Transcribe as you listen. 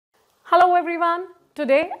Hello everyone.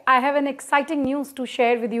 Today I have an exciting news to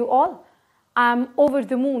share with you all. I'm over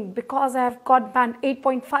the moon because I have got band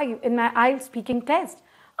 8.5 in my IELTS speaking test.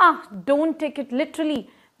 Don't take it literally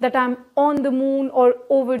that I'm on the moon or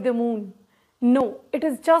over the moon. No, it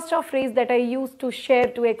is just a phrase that I use to share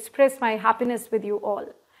to express my happiness with you all.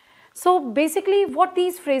 So basically what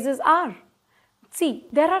these phrases are. See,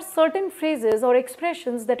 there are certain phrases or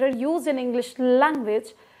expressions that are used in English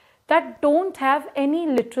language that don't have any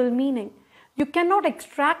literal meaning. You cannot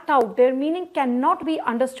extract out, their meaning cannot be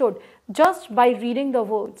understood just by reading the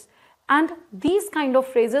words. And these kind of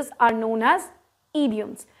phrases are known as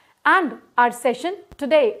idioms. And our session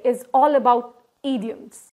today is all about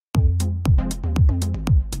idioms.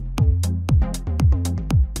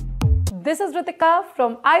 This is Ritika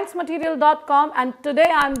from IELTSmaterial.com, and today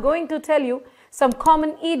I am going to tell you some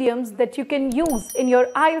common idioms that you can use in your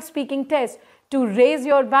IELTS speaking test to raise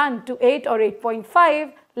your band to 8 or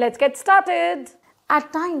 8.5. Let's get started.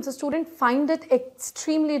 At times, a student finds it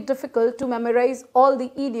extremely difficult to memorize all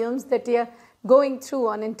the idioms that they are going through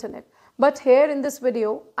on internet. But here in this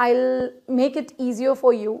video, I'll make it easier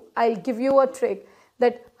for you. I'll give you a trick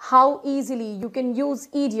that how easily you can use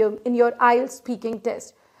idiom in your IELTS speaking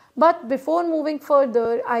test. But before moving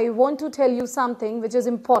further, I want to tell you something which is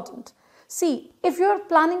important. See, if you are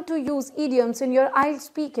planning to use idioms in your IELTS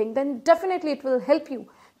speaking, then definitely it will help you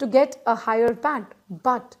to get a higher band.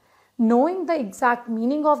 But knowing the exact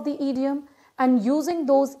meaning of the idiom and using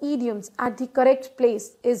those idioms at the correct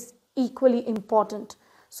place is equally important.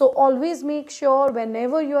 So always make sure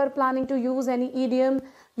whenever you are planning to use any idiom,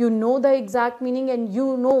 you know the exact meaning and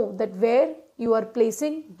you know that where you are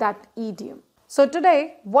placing that idiom. So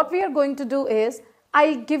today, what we are going to do is,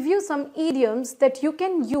 I'll give you some idioms that you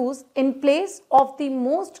can use in place of the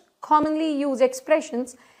most commonly used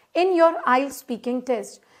expressions in your IELTS speaking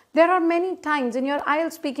test. There are many times in your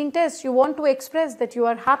IELTS speaking test you want to express that you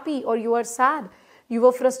are happy or you are sad, you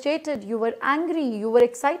were frustrated, you were angry, you were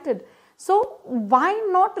excited. So why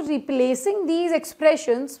not replacing these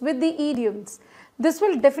expressions with the idioms? This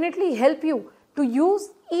will definitely help you to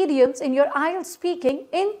use idioms in your IELTS speaking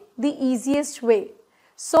in the easiest way.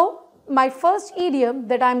 So my first idiom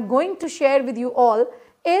that I'm going to share with you all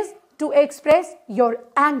is to express your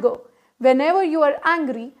anger. Whenever you are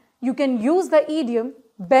angry, you can use the idiom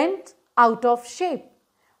bent out of shape.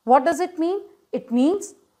 What does it mean? It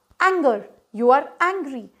means anger. You are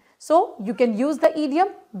angry. So you can use the idiom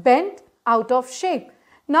bent out of shape.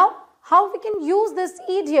 Now, how we can use this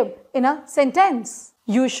idiom in a sentence?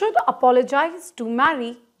 You should apologize to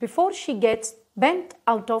Mary before she gets bent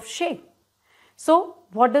out of shape. So,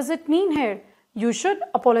 what does it mean here? You should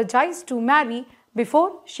apologize to Mary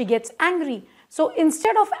before she gets angry. So,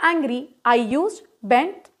 instead of angry, I used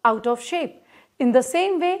bent out of shape. In the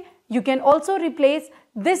same way, you can also replace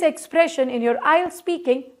this expression in your IELTS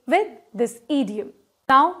speaking with this idiom.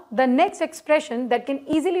 Now, the next expression that can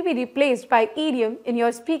easily be replaced by idiom in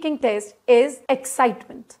your speaking test is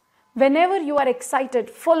excitement. Whenever you are excited,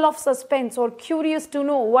 full of suspense or curious to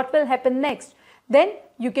know what will happen next, then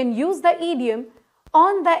you can use the idiom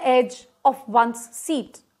on the edge of one's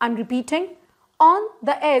seat. I'm repeating, on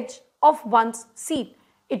the edge of one's seat.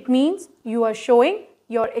 It means you are showing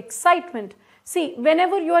your excitement. See,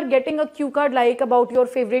 whenever you are getting a cue card like about your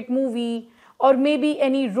favorite movie or maybe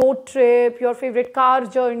any road trip, your favorite car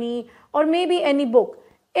journey or maybe any book,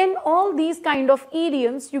 in all these kind of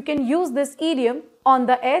idioms, you can use this idiom on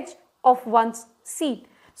the edge of one's seat.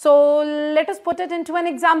 So let us put it into an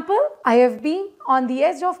example. I have been on the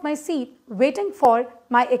edge of my seat waiting for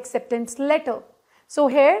my acceptance letter. So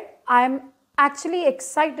here I am actually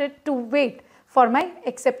excited to wait for my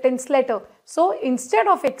acceptance letter. So instead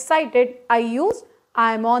of excited, I use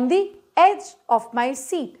I am on the edge of my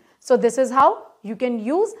seat. So this is how you can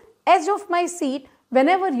use edge of my seat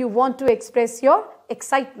whenever you want to express your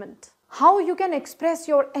excitement. How you can express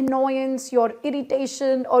your annoyance, your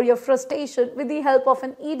irritation or your frustration with the help of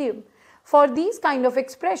an idiom. For these kind of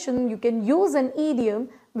expression, you can use an idiom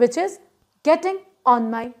which is getting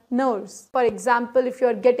on my nerves. For example, if you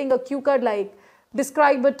are getting a cue card like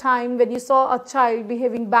describe a time when you saw a child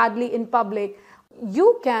behaving badly in public,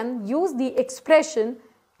 you can use the expression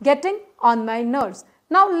getting on my nerves.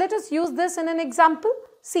 Now let us use this in an example.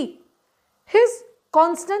 See, his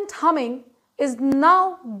constant humming is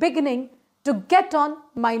now beginning to get on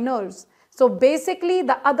my nerves. So basically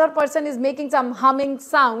the other person is making some humming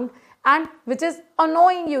sound and which is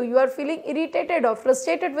annoying you. You are feeling irritated or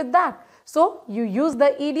frustrated with that. So you use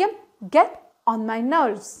the idiom get on my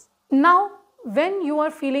nerves. Now when you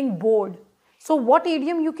are feeling bored, so what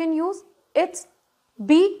idiom you can use? It's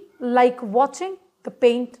be like watching the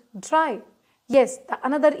paint dry. Yes, the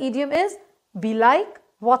another idiom is be like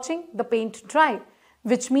watching the paint dry,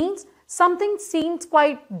 which means something seems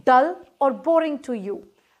quite dull or boring to you.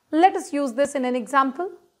 Let us use this in an example.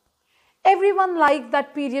 Everyone likes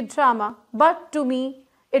that period drama, but to me,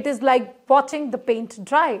 it is like watching the paint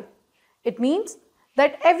dry. It means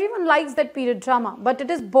that everyone likes that period drama, but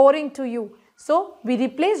it is boring to you. So, we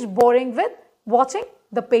replaced boring with watching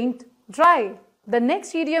the paint dry. The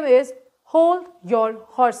next idiom is hold your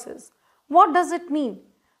horses. What does it mean?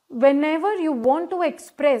 Whenever you want to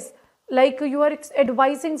express, like you are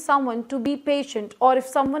advising someone to be patient, or if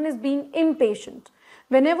someone is being impatient,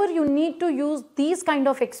 whenever you need to use these kind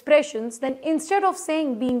of expressions, then instead of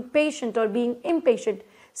saying being patient or being impatient,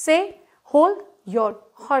 say hold your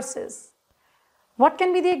horses. What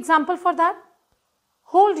can be the example for that?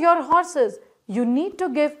 Hold your horses. You need to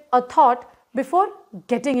give a thought before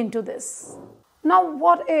getting into this. Now,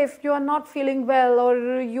 what if you are not feeling well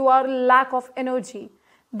or you are lack of energy?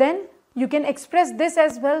 Then you can express this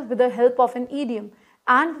as well with the help of an idiom.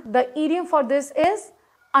 And the idiom for this is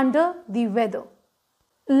under the weather.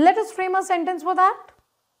 Let us frame a sentence for that.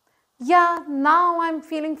 Yeah, now I'm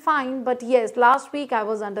feeling fine, but yes, last week I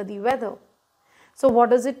was under the weather. So what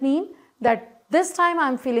does it mean? That this time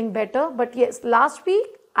I'm feeling better, but yes, last week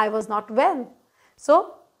I was not well.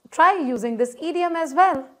 So try using this idiom as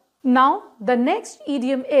well. Now the next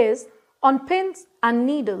idiom is on pins and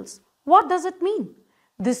needles. What does it mean?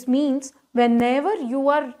 This means whenever you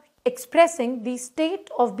are expressing the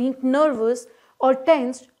state of being nervous or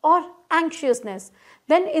tensed or anxiousness,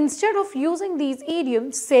 then instead of using these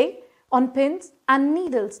idioms, say on pins and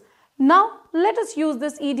needles. Now let us use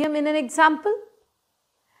this idiom in an example.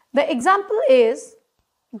 The example is,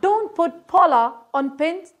 don't put Paula on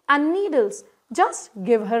pins and needles, just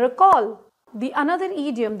give her a call. The another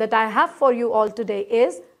idiom that I have for you all today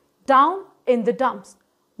is down in the dumps.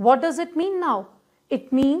 What does it mean now?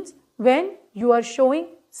 It means when you are showing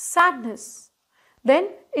sadness. Then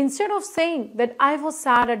instead of saying that I was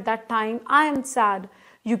sad at that time, I am sad,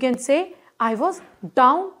 you can say I was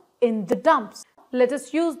down in the dumps. Let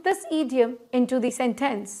us use this idiom into the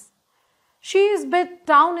sentence. She is a bit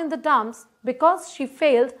down in the dumps because she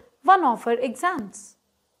failed one of her exams.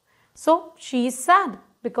 So she is sad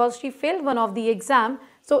because she failed one of the exam.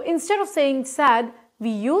 So instead of saying sad, we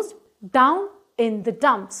used down in the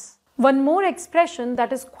dumps. One more expression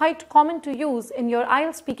that is quite common to use in your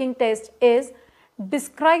IELTS speaking test is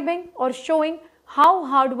describing or showing how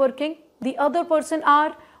hardworking the other person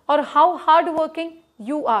are or how hardworking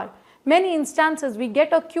you are. Many instances we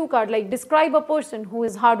get a cue card like describe a person who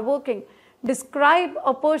is hardworking, describe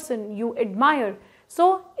a person you admire.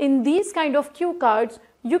 So in these kind of cue cards,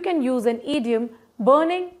 you can use an idiom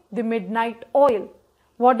burning the midnight oil.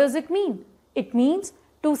 What does it mean? It means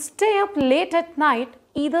to stay up late at night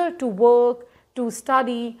either to work, to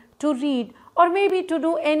study, to read, or maybe to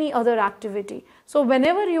do any other activity. So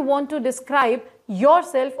whenever you want to describe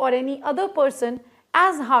yourself or any other person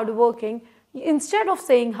as hardworking, instead of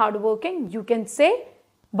saying hardworking, you can say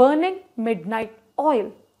burning midnight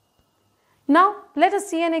oil. Now let us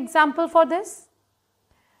see an example for this.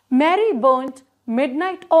 Mary burnt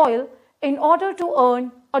midnight oil in order to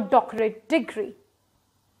earn a doctorate degree.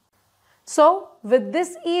 So with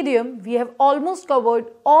this idiom, we have almost covered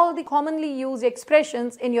all the commonly used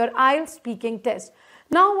expressions in your IELTS speaking test.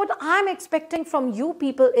 Now what I am expecting from you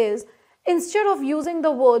people is, instead of using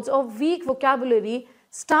the words of weak vocabulary,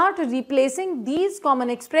 start replacing these common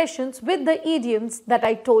expressions with the idioms that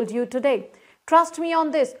I told you today. Trust me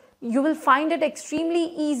on this, you will find it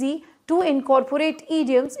extremely easy to incorporate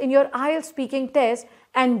idioms in your IELTS speaking test,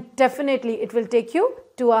 and definitely it will take you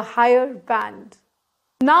to a higher band.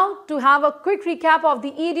 Now to have a quick recap of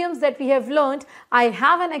the idioms that we have learned, I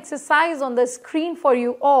have an exercise on the screen for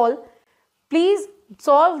you all. Please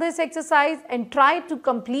solve this exercise and try to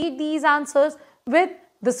complete these answers with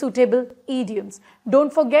the suitable idioms.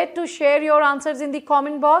 Don't forget to share your answers in the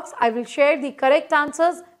comment box. I will share the correct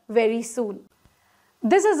answers very soon.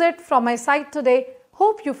 This is it from my side today.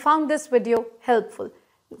 Hope you found this video helpful.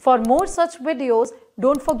 For more such videos,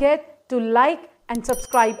 don't forget to like and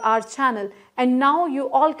subscribe our channel. And now you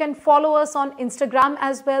all can follow us on Instagram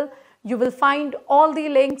as well. You will find all the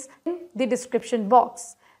links in the description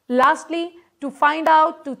box. Lastly, to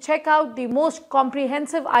check out the most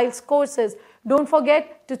comprehensive IELTS courses, don't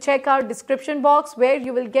forget to check our description box where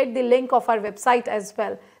you will get the link of our website as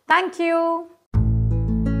well. Thank you.